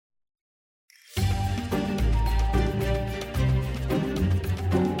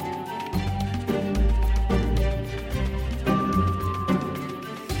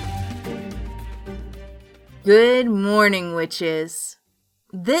Good morning, witches.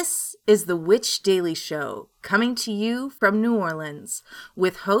 This is the Witch Daily Show, coming to you from New Orleans,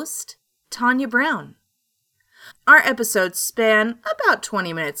 with host Tanya Brown. Our episodes span about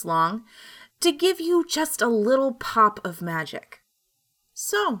 20 minutes long to give you just a little pop of magic.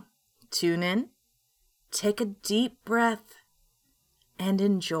 So, tune in, take a deep breath, and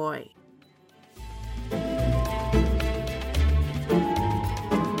enjoy.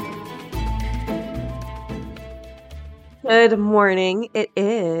 Good morning. It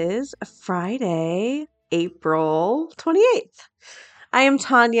is Friday, April 28th. I am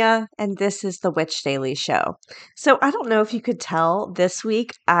Tanya, and this is the Witch Daily Show. So I don't know if you could tell this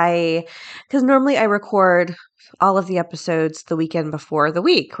week, because normally I record all of the episodes the weekend before the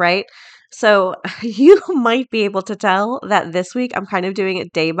week, right? So you might be able to tell that this week I'm kind of doing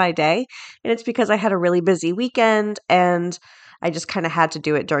it day by day, and it's because I had a really busy weekend and I just kind of had to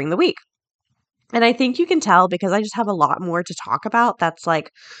do it during the week. And I think you can tell because I just have a lot more to talk about that's like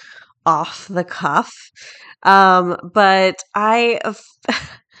off the cuff. But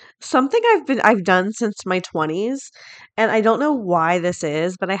something I've done since my 20s, and I don't know why this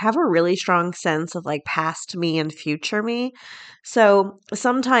is, but I have a really strong sense of like past me and future me. So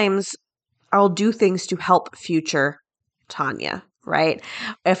sometimes I'll do things to help future Tanya, right?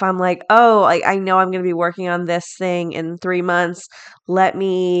 If I'm like, oh, I know I'm going to be working on this thing in 3 months, let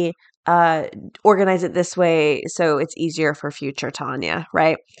me uh organize it this way so it's easier for future Tanya,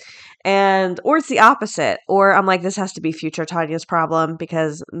 right? And or it's the opposite, or I'm like, this has to be future Tanya's problem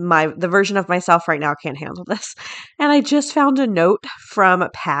because the version of myself right now can't handle this. And I just found a note from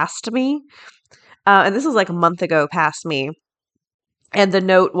past me, and this is like a month ago past me, and the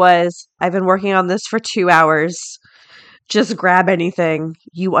note was, I've been working on this for 2 hours. Just grab anything.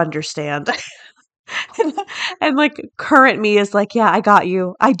 You understand. and, and like current me is like, yeah, I got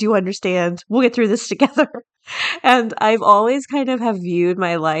you. I do understand. We'll get through this together. And I've always kind of have viewed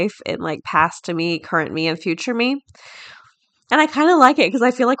my life in like past to me, current me, and future me. And I kind of like it because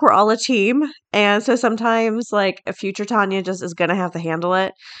I feel like we're all a team. And so sometimes like a future Tanya just is going to have to handle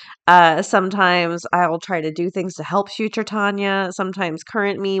it. Sometimes I will try to do things to help future Tanya. Sometimes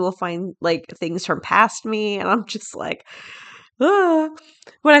current me will find like things from past me. And I'm just like, ah.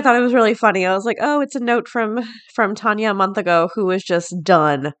 When I thought it was really funny, I was like, oh, it's a note from Tanya a month ago who was just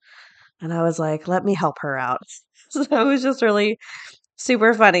done. And I was like, let me help her out. So it was just really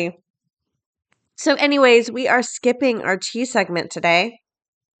super funny. So, anyways, we are skipping our tea segment today.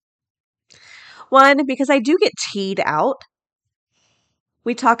 One, because I do get teed out.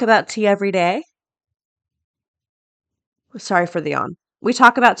 We talk about tea every day. Sorry for the yawn. We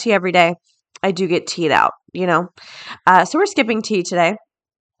talk about tea every day. I do get teed out, you know. So we're skipping tea today.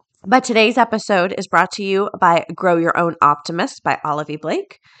 But today's episode is brought to you by Grow Your Own Optimist by Olivia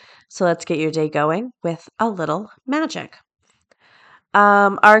Blake. So let's get your day going with a little magic.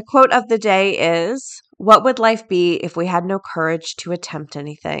 Our quote of the day is, "What would life be if we had no courage to attempt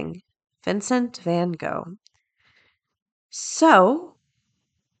anything?" Vincent van Gogh. So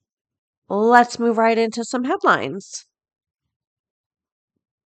let's move right into some headlines.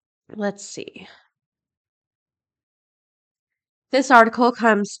 Let's see. This article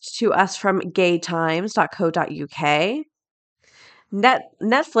comes to us from gaytimes.co.uk.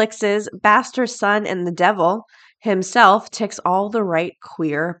 Netflix's Bastard Son and the Devil himself ticks all the right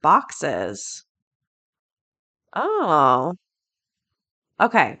queer boxes. Oh,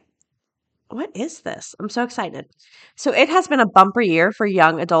 okay. What is this? I'm so excited. So it has been a bumper year for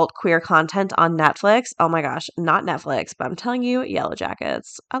young adult queer content on Netflix. Oh my gosh, not Netflix, but I'm telling you, Yellow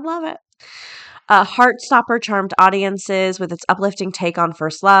Jackets. I love it. Heartstopper charmed audiences with its uplifting take on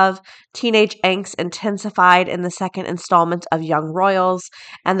first love, teenage angst intensified in the second installment of Young Royals,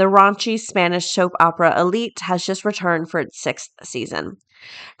 and the raunchy Spanish soap opera Elite has just returned for its 6th season.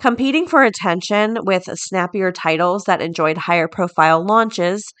 Competing for attention with snappier titles that enjoyed higher profile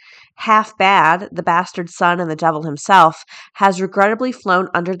launches, Half Bad, The Bastard Son and the Devil Himself, has regrettably flown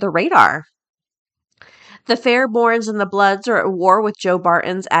under the radar. The Fairborns and the Bloods are at war with Joe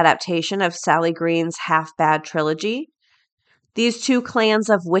Barton's adaptation of Sally Green's Half Bad trilogy. These two clans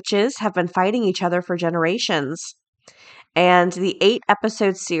of witches have been fighting each other for generations. And the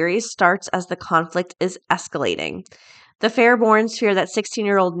 8-episode series starts as the conflict is escalating. The Fairborns fear that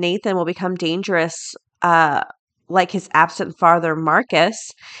 16-year-old Nathan will become dangerous, like his absent father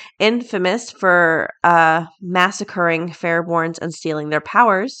Marcus, infamous for massacring Fairborns and stealing their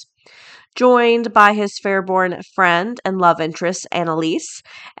powers. Joined by his fair-born friend and love interest Annalise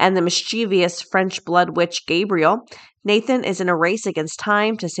and the mischievous French blood witch Gabriel, Nathan is in a race against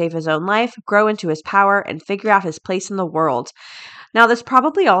time to save his own life, grow into his power, and figure out his place in the world. Now, this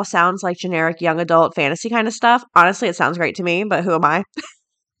probably all sounds like generic young adult fantasy kind of stuff. Honestly, it sounds great to me, but who am I?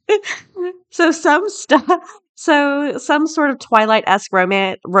 So some sort of Twilight-esque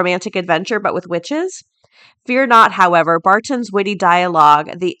romantic adventure, but with witches. Fear not, however, Barton's witty dialogue,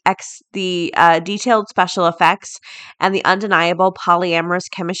 the detailed special effects, and the undeniable polyamorous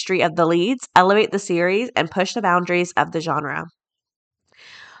chemistry of the leads elevate the series and push the boundaries of the genre.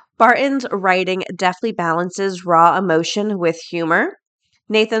 Barton's writing deftly balances raw emotion with humor.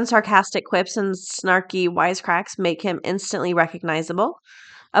 Nathan's sarcastic quips and snarky wisecracks make him instantly recognizable.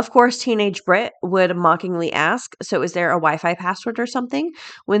 Of course, teenage Brit would mockingly ask, so is there a Wi-Fi password or something?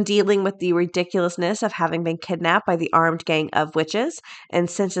 When dealing with the ridiculousness of having been kidnapped by the armed gang of witches and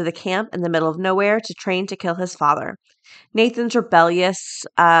sent to the camp in the middle of nowhere to train to kill his father. Nathan's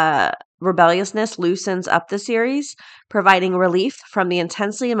rebelliousness loosens up the series, providing relief from the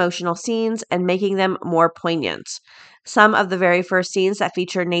intensely emotional scenes and making them more poignant. Some of the very first scenes that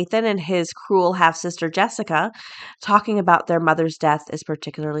feature Nathan and his cruel half-sister Jessica talking about their mother's death is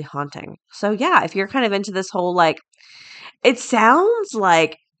particularly haunting. So yeah, if you're kind of into this whole it sounds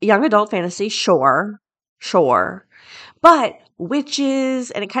like young adult fantasy, sure, but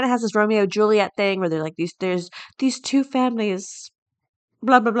witches, and it kind of has this Romeo Juliet thing where there's these two families,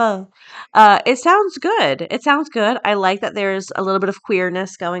 blah blah blah. It sounds good. It sounds good. I like that there's a little bit of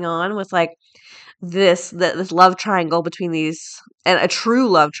queerness going on with this love triangle between these, and a true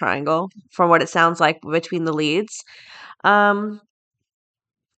love triangle from what it sounds like between the leads. I'm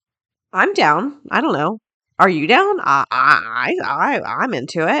down. I don't know. Are you down? I'm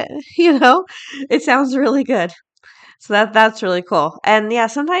into it. It sounds really good. So that's really cool. And yeah,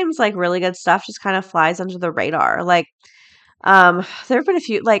 sometimes really good stuff just kind of flies under the radar. There have been a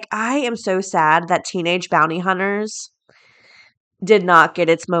few, I am so sad that Teenage Bounty Hunters did not get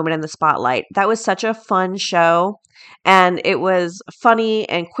its moment in the spotlight. That was such a fun show, and it was funny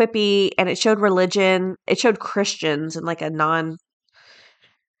and quippy, and it showed religion. It showed Christians in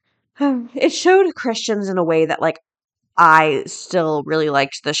it showed Christians in a way that I still really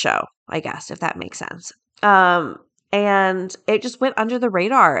liked the show, I guess, if that makes sense. And it just went under the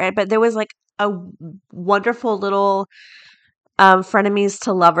radar. But there was a wonderful little frenemies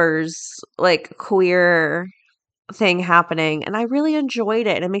to lovers, queer thing happening, and I really enjoyed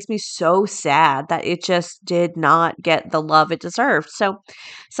it. And it makes me so sad that it just did not get the love it deserved. So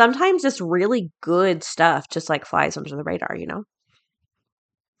sometimes this really good stuff just flies under the radar.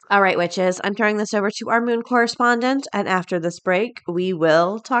 All right, witches, I'm turning this over to our moon correspondent, and after this break, we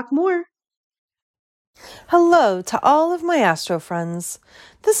will talk more. Hello to all of my astro friends.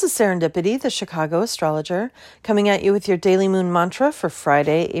 This is Serendipity, the Chicago astrologer, coming at you with your daily moon mantra for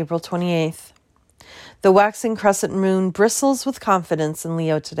Friday, April 28th. The waxing crescent moon bristles with confidence in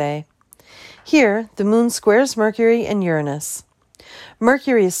Leo today. Here, the moon squares Mercury and Uranus.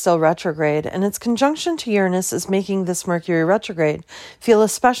 Mercury is still retrograde, and its conjunction to Uranus is making this Mercury retrograde feel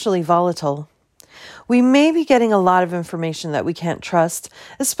especially volatile. We may be getting a lot of information that we can't trust,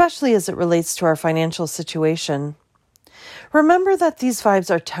 especially as it relates to our financial situation. Remember that these vibes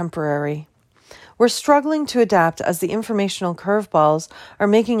are temporary. We're struggling to adapt as the informational curveballs are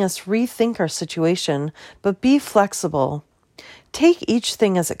making us rethink our situation, but be flexible. Take each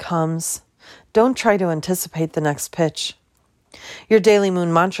thing as it comes. Don't try to anticipate the next pitch. Your daily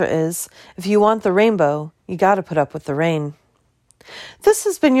moon mantra is, if you want the rainbow, you gotta put up with the rain. This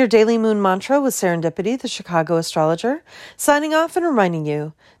has been your daily moon mantra with Serendipity, the Chicago astrologer, signing off and reminding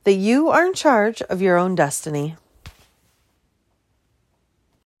you that you are in charge of your own destiny.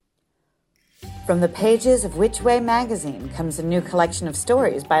 From the pages of Which Way magazine comes a new collection of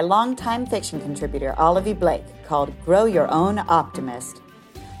stories by longtime fiction contributor Olive Blake called Grow Your Own Optimist.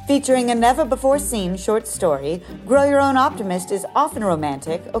 Featuring a never-before-seen short story, Grow Your Own Optimist is often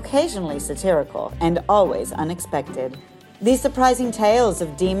romantic, occasionally satirical, and always unexpected. These surprising tales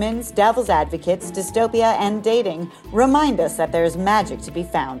of demons, devil's advocates, dystopia, and dating remind us that there is magic to be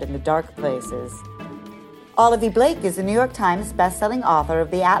found in the dark places. Olive Blake is a New York Times best-selling author of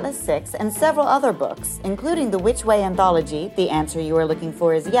The Atlas Six and several other books, including the Which Way anthology, The Answer You Are Looking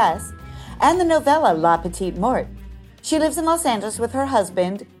For Is Yes, and the novella La Petite Morte. She lives in Los Angeles with her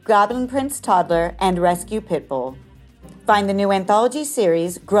husband, Goblin Prince Toddler, and Rescue Pitbull. Find the new anthology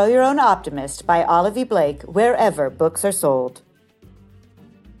series, Grow Your Own Optimist by Olive Blake, wherever books are sold.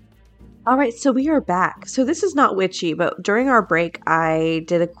 All right, so we are back. So this is not witchy, but during our break, I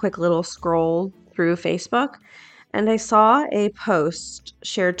did a quick little scroll through Facebook, And I saw a post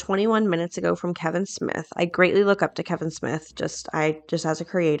shared 21 minutes ago from Kevin Smith. I greatly look up to Kevin Smith, just as a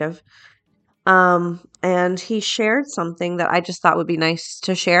creative. And he shared something that I just thought would be nice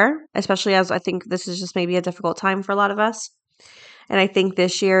to share, especially as I think this is just maybe a difficult time for a lot of us. And I think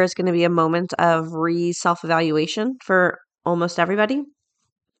this year is going to be a moment of self-evaluation for almost everybody.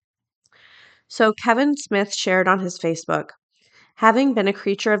 So Kevin Smith shared on his Facebook, having been a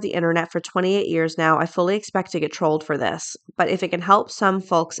creature of the internet for 28 years now, I fully expect to get trolled for this. But if it can help some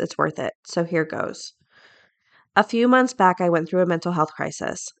folks, it's worth it. So here goes. A few months back, I went through a mental health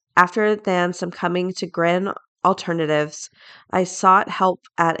crisis. After then some coming to grin alternatives, I sought help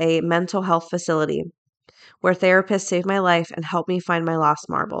at a mental health facility where therapists saved my life and helped me find my lost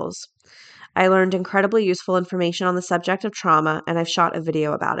marbles. I learned incredibly useful information on the subject of trauma, and I've shot a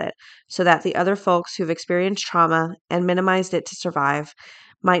video about it so that the other folks who've experienced trauma and minimized it to survive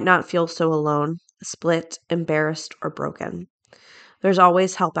might not feel so alone, split, embarrassed, or broken. There's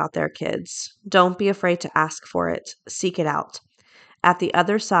always help out there, kids. Don't be afraid to ask for it. Seek it out. At the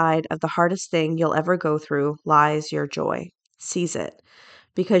other side of the hardest thing you'll ever go through lies your joy. Seize it,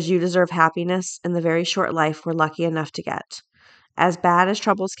 because you deserve happiness in the very short life we're lucky enough to get. As bad as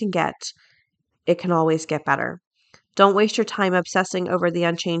troubles can get, it can always get better. Don't waste your time obsessing over the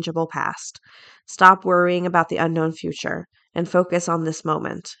unchangeable past. Stop worrying about the unknown future and focus on this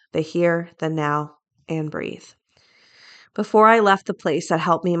moment, the here, the now, and breathe. Before I left the place that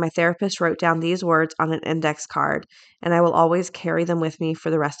helped me, my therapist wrote down these words on an index card, and I will always carry them with me for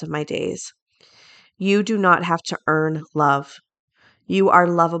the rest of my days. You do not have to earn love. You are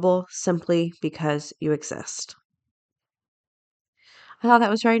lovable simply because you exist. I thought that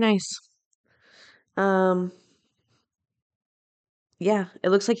was very nice. Yeah, it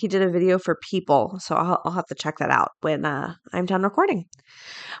looks like he did a video for People, so I'll have to check that out when I'm done recording.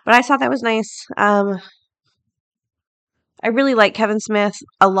 But I thought that was nice. I really like Kevin Smith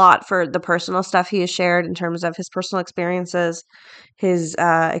a lot for the personal stuff he has shared in terms of his personal experiences. His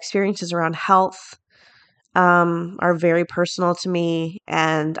experiences around health are very personal to me,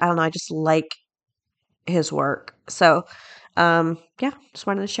 and I don't know, I just like his work. So, yeah, just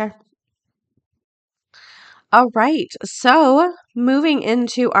wanted to share. All right. So, moving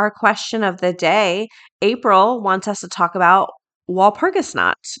into our question of the day, April wants us to talk about Walpurgis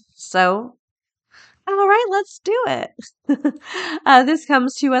knots. So, all right, let's do it. This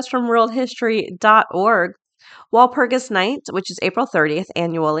comes to us from worldhistory.org. Walpurgis Night, which is April 30th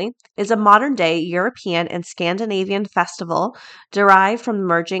annually, is a modern-day European and Scandinavian festival derived from the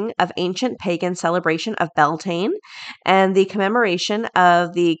merging of ancient pagan celebration of Beltane and the commemoration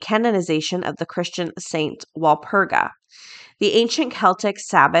of the canonization of the Christian saint Walpurga. The ancient Celtic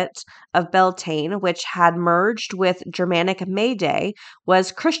Sabbat of Beltane, which had merged with Germanic May Day,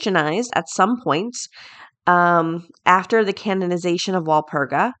 was Christianized at some point after the canonization of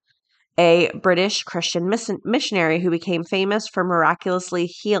Walpurga, a British Christian missionary who became famous for miraculously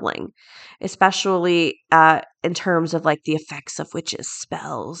healing, especially in terms of like the effects of witches'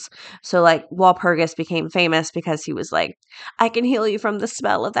 spells. So like Walpurgis became famous because he was like, I can heal you from the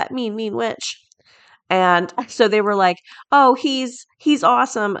spell of that mean, mean witch. And so they were like, oh, he's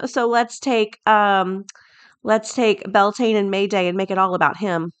awesome. So let's take Beltane and May Day and make it all about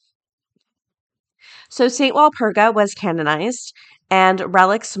him. So St. Walpurga was canonized, and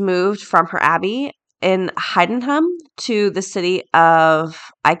relics moved from her abbey in Heidenheim to the city of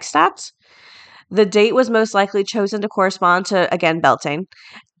Eichstätt. The date was most likely chosen to correspond to, again, Beltane,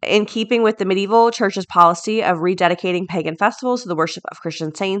 in keeping with the medieval church's policy of rededicating pagan festivals to the worship of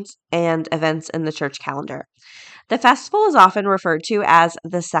Christian saints and events in the church calendar. The festival is often referred to as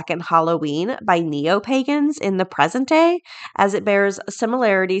the second Halloween by neo-pagans in the present day, as it bears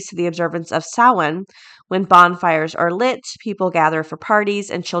similarities to the observance of Samhain, when bonfires are lit, people gather for parties,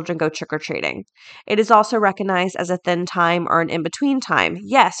 and children go trick-or-treating. It is also recognized as a thin time or an in-between time.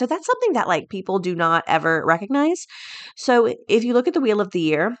 Yes, so that's something that like people do not ever recognize. So if you look at the Wheel of the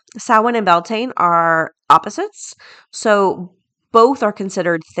Year, Samhain and Beltane are opposites. So both are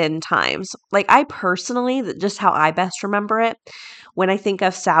considered thin times. Like I personally, just how I best remember it, when I think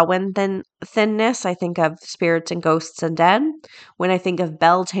of Samhain thinness, I think of spirits and ghosts and dead. When I think of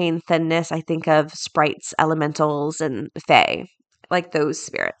Beltane thinness, I think of sprites, elementals, and fae, like those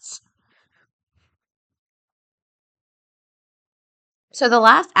spirits. So the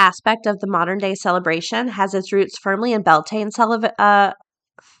last aspect of the modern day celebration has its roots firmly in Beltane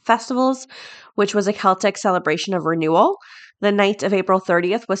festivals, which was a Celtic celebration of renewal. The night of April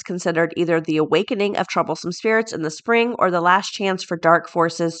 30th was considered either the awakening of troublesome spirits in the spring or the last chance for dark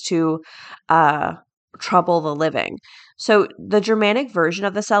forces to trouble the living. So the Germanic version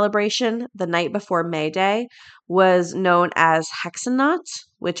of the celebration, the night before May Day, was known as Hexennacht,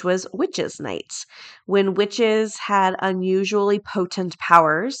 which was Witches' Night, when witches had unusually potent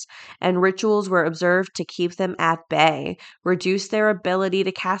powers and rituals were observed to keep them at bay, reduce their ability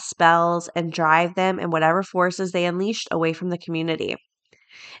to cast spells, and drive them and whatever forces they unleashed away from the community.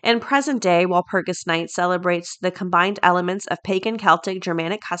 In present day, Walpurgis Night celebrates the combined elements of pagan Celtic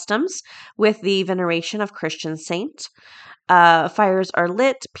Germanic customs with the veneration of Christian saint. Fires are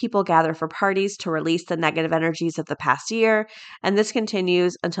lit, people gather for parties to release the negative energies of the past year, and this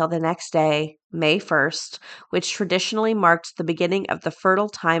continues until the next day, May 1st, which traditionally marks the beginning of the fertile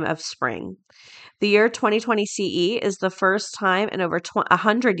time of spring. The year 2020 CE is the first time in over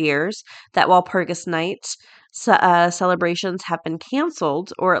 100 years that Walpurgis Night celebrations have been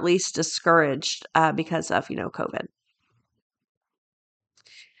canceled or at least discouraged because of, COVID.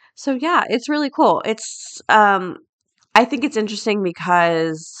 So yeah, it's really cool. I think it's interesting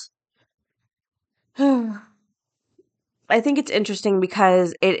because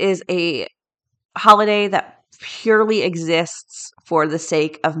it is a holiday that purely exists for the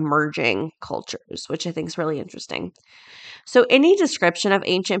sake of merging cultures, which I think is really interesting. So, any description of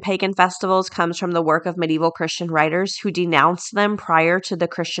ancient pagan festivals comes from the work of medieval Christian writers who denounced them prior to the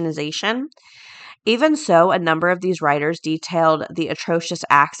Christianization. Even so, a number of these writers detailed the atrocious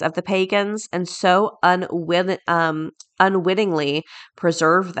acts of the pagans and so unwittingly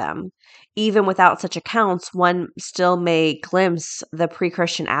preserved them. Even without such accounts, one still may glimpse the pre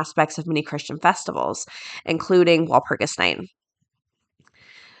Christian aspects of many Christian festivals, including Walpurgis Night.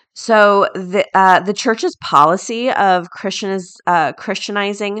 So the church's policy of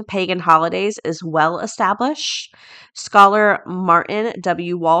Christianizing pagan holidays is well established. Scholar Martin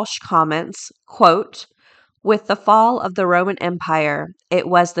W. Walsh comments, quote, "With the fall of the Roman Empire, it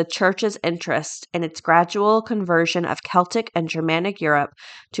was the church's interest in its gradual conversion of Celtic and Germanic Europe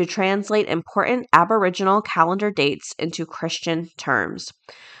to translate important aboriginal calendar dates into Christian terms.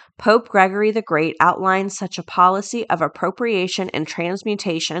 Pope Gregory the Great outlined such a policy of appropriation and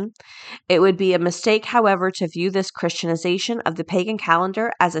transmutation. It would be a mistake, however, to view this Christianization of the pagan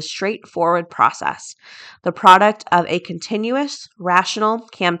calendar as a straightforward process, the product of a continuous, rational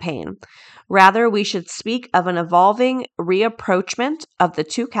campaign. Rather, we should speak of an evolving reapproachment of the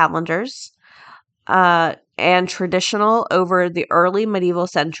two calendars, and traditional over the early medieval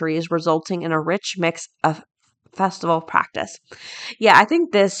centuries, resulting in a rich mix of festival practice." Yeah, I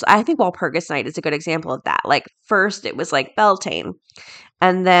think Walpurgis Night is a good example of that. Like first it was like Beltane,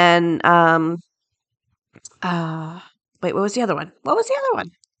 and then wait, what was the other one?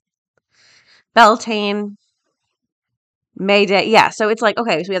 Beltane, May Day. Yeah, so it's like,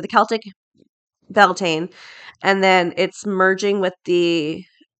 okay, so we have the Celtic Beltane, and then it's merging with the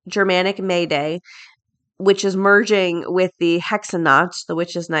Germanic May Day, which is merging with the Hexennacht, the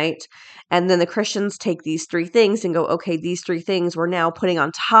Witches' Night. And then the Christians take these three things and go, okay, these three things we're now putting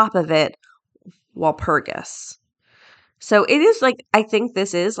on top of it Walpurgis. So it is like, I think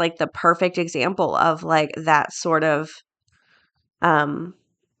this is like the perfect example of like that sort of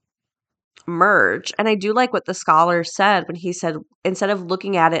merge. And I do like what the scholar said when he said, instead of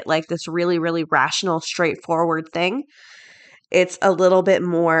looking at it like this really, really rational, straightforward thing, it's a little bit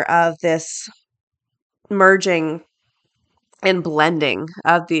more of this merging and blending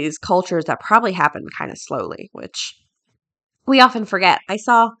of these cultures that probably happened kind of slowly, which we often forget. I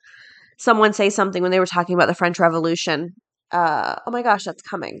saw someone say something when they were talking about the French Revolution. Oh my gosh, that's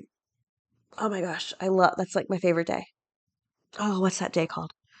coming. Oh my gosh, that's like my favorite day. Oh, what's that day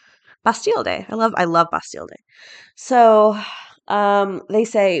called? Bastille Day. I love Bastille Day. So, they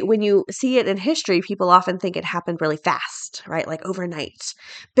say when you see it in history, people often think it happened really fast, right? Like overnight,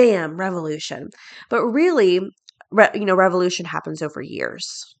 bam, revolution. But really, revolution happens over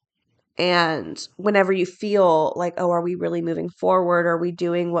years. And whenever you feel like, oh, are we really moving forward? Are we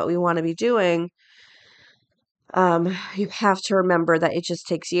doing what we want to be doing? You have to remember that it just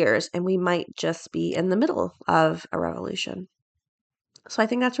takes years, and we might just be in the middle of a revolution. So I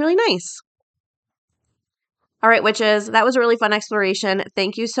think that's really nice. All right, witches, that was a really fun exploration.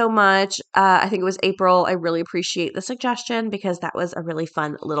 Thank you so much. I think it was April. I really appreciate the suggestion because that was a really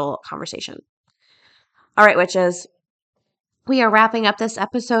fun little conversation. All right, witches, we are wrapping up this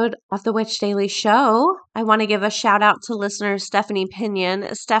episode of the Witch Daily Show. I want to give a shout out to listener Stephanie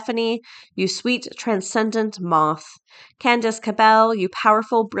Pinion. Stephanie, you sweet, transcendent moth. Candace Cabell, you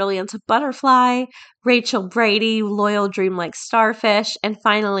powerful, brilliant butterfly. Rachel Brady, you loyal, dreamlike starfish. And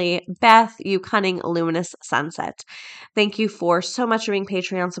finally, Beth, you cunning, luminous sunset. Thank you for so much for being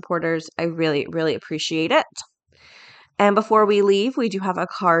Patreon supporters. I really, really appreciate it. And before we leave, we do have a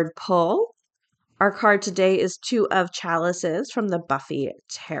card pull. Our card today is Two of Chalices from the Buffy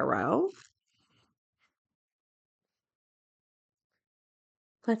Tarot.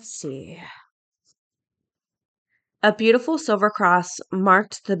 Let's see. A beautiful silver cross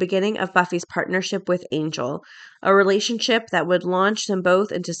marked the beginning of Buffy's partnership with Angel, a relationship that would launch them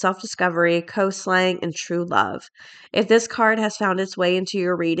both into self-discovery, co-slaying, and true love. If this card has found its way into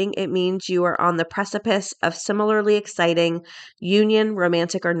your reading, it means you are on the precipice of similarly exciting union,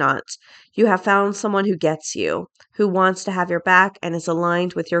 romantic or not. You have found someone who gets you, who wants to have your back and is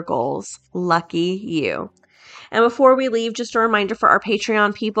aligned with your goals. Lucky you. And before we leave, just a reminder for our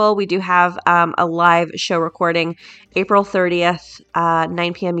Patreon people, we do have a live show recording April 30th,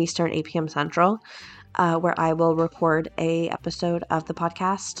 9 p.m. Eastern, 8 p.m. Central, where I will record a episode of the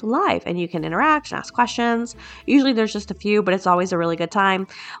podcast live, and you can interact and ask questions. Usually there's just a few, but it's always a really good time.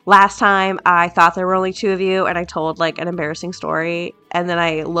 Last time I thought there were only 2 of you, and I told like an embarrassing story, and then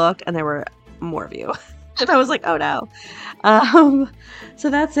I looked and there were more of you. And I was like, oh no. So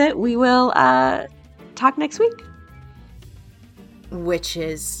that's it. We will talk next week.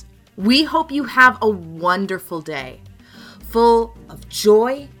 Witches, we hope you have a wonderful day, full of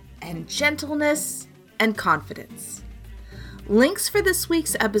joy and gentleness and confidence. Links for this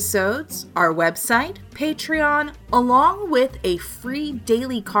week's episodes, our website, Patreon, along with a free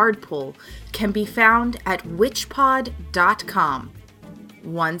daily card pull can be found at witchpod.com.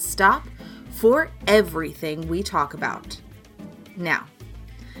 One stop for everything we talk about. Now,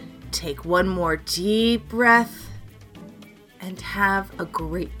 take one more deep breath and have a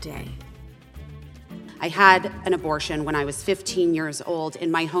great day. I had an abortion when I was 15 years old in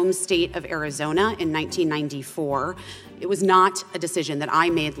my home state of Arizona in 1994. It was not a decision that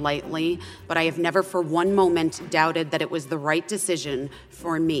I made lightly, but I have never for one moment doubted that it was the right decision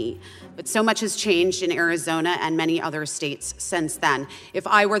for me. But so much has changed in Arizona and many other states since then. If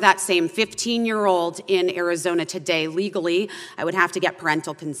I were that same 15-year-old in Arizona today legally, I would have to get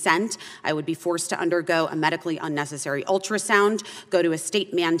parental consent. I would be forced to undergo a medically unnecessary ultrasound, go to a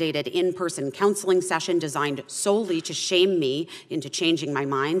state-mandated in-person counseling session designed solely to shame me into changing my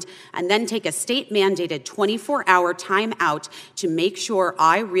mind, and then take a state-mandated 24-hour time out to make sure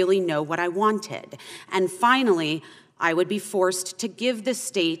I really know what I wanted. And finally, I would be forced to give the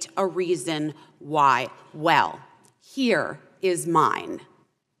state a reason why. Well, here is mine.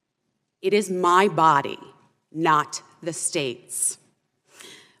 It is my body, not the state's.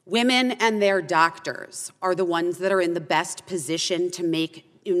 Women and their doctors are the ones that are in the best position to make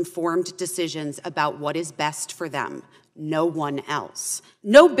informed decisions about what is best for them. No one else.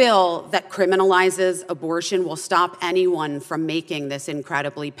 No bill that criminalizes abortion will stop anyone from making this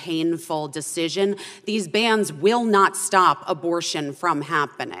incredibly painful decision. These bans will not stop abortion from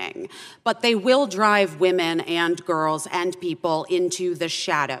happening, but they will drive women and girls and people into the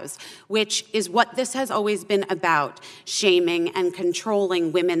shadows, which is what this has always been about, shaming and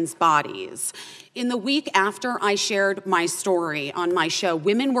controlling women's bodies. In the week after I shared my story on my show,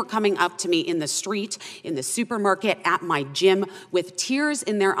 women were coming up to me in the street, in the supermarket, at my gym, with tears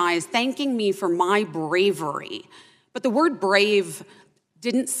in their eyes, thanking me for my bravery. But the word brave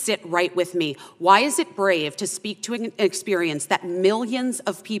didn't sit right with me. Why is it brave to speak to an experience that millions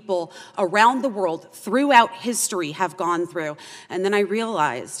of people around the world throughout history have gone through? And then I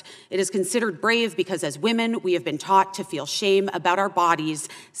realized it is considered brave because as women, we have been taught to feel shame about our bodies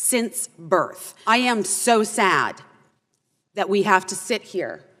since birth. I am so sad that we have to sit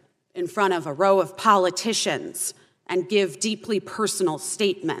here in front of a row of politicians and give deeply personal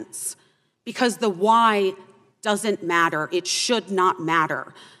statements because the why doesn't matter. It should not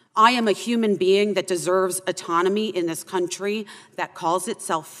matter. I am a human being that deserves autonomy in this country that calls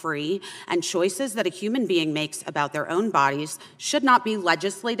itself free, and choices that a human being makes about their own bodies should not be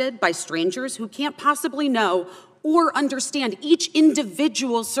legislated by strangers who can't possibly know or understand each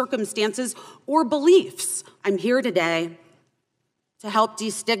individual's circumstances or beliefs. I'm here today to help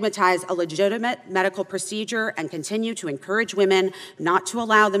destigmatize a legitimate medical procedure and continue to encourage women not to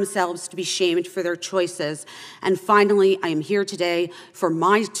allow themselves to be shamed for their choices. And finally, I am here today for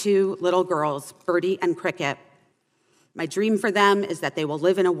my 2 little girls, Birdie and Cricket. My dream for them is that they will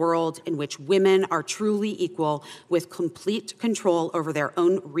live in a world in which women are truly equal with complete control over their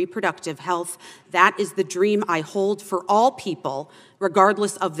own reproductive health. That is the dream I hold for all people,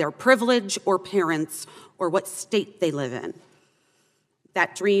 regardless of their privilege or parents or what state they live in.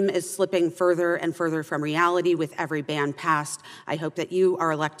 That dream is slipping further and further from reality with every ban passed. I hope that you,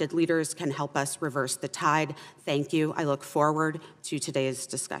 our elected leaders, can help us reverse the tide. Thank you. I look forward to today's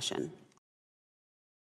discussion.